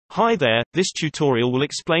Hi there, this tutorial will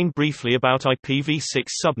explain briefly about IPv6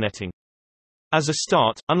 subnetting. As a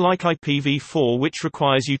start, unlike IPv4 which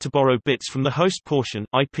requires you to borrow bits from the host portion,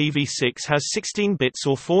 IPv6 has 16 bits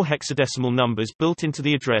or 4 hexadecimal numbers built into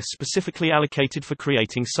the address specifically allocated for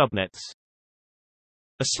creating subnets.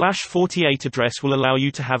 A /48 address will allow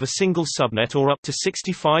you to have a single subnet or up to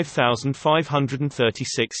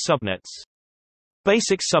 65,536 subnets.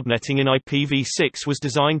 Basic subnetting in IPv6 was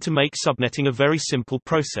designed to make subnetting a very simple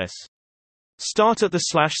process. Start at the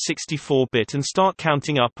 /64-bit and start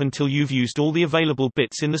counting up until you've used all the available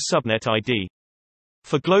bits in the subnet ID.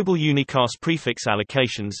 For global unicast prefix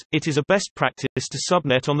allocations, it is a best practice to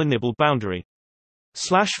subnet on the nibble boundary.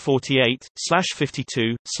 /48,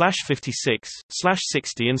 /52, /56,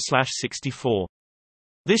 /60 and /64.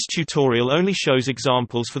 This tutorial only shows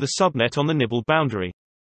examples for the subnet on the nibble boundary.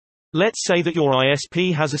 Let's say that your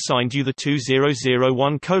ISP has assigned you the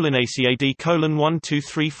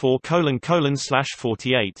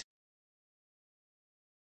 2001/ACAD:1234:/48.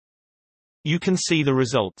 You can see the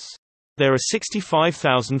results. There are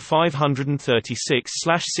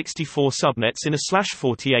 65,536/64 subnets in a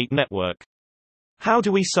 /48 network. How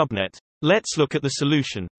do we subnet? Let's look at the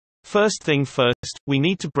solution. First thing first, we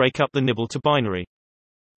need to break up the nibble to binary.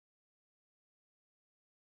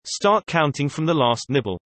 Start counting from the last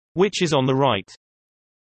nibble, which is on the right.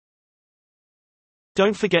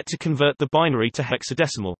 Don't forget to convert the binary to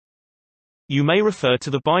hexadecimal. You may refer to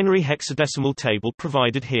the binary hexadecimal table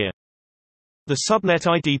provided here. The subnet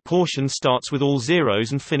ID portion starts with all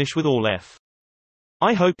zeros and finish with all F.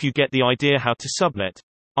 I hope you get the idea how to subnet.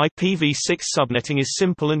 IPv6 subnetting is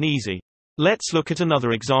simple and easy. Let's look at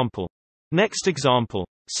another example. Next example,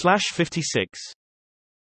 /56.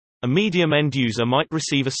 A medium end user might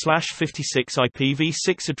receive a /56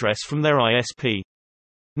 IPv6 address from their ISP.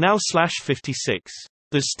 Now /56.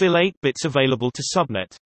 There's still 8 bits available to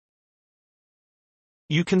subnet.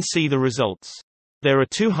 You can see the results. There are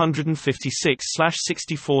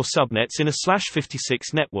 256/64 subnets in a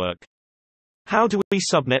 /56 network. How do we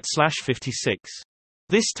subnet /56?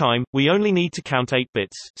 This time, we only need to count 8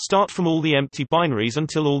 bits, start from all the empty binaries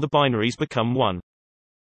until all the binaries become 1.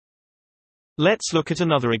 Let's look at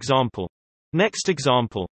another example. Next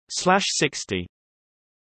example, /60.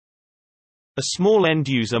 A small end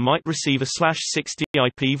user might receive a /60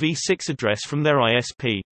 IPv6 address from their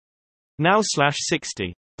ISP. Now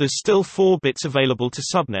 /60. There's still 4 bits available to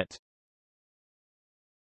subnet.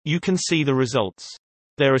 You can see the results.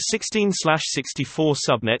 There are 16/64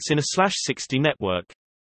 subnets in a /60 network.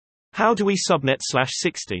 How do we subnet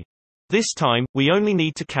 /60? This time, we only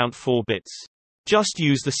need to count 4 bits. Just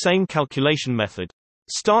use the same calculation method.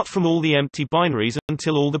 Start from all the empty binaries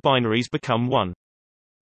until all the binaries become 1.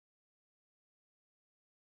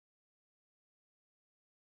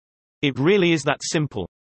 It really is that simple.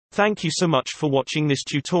 Thank you so much for watching this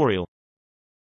tutorial.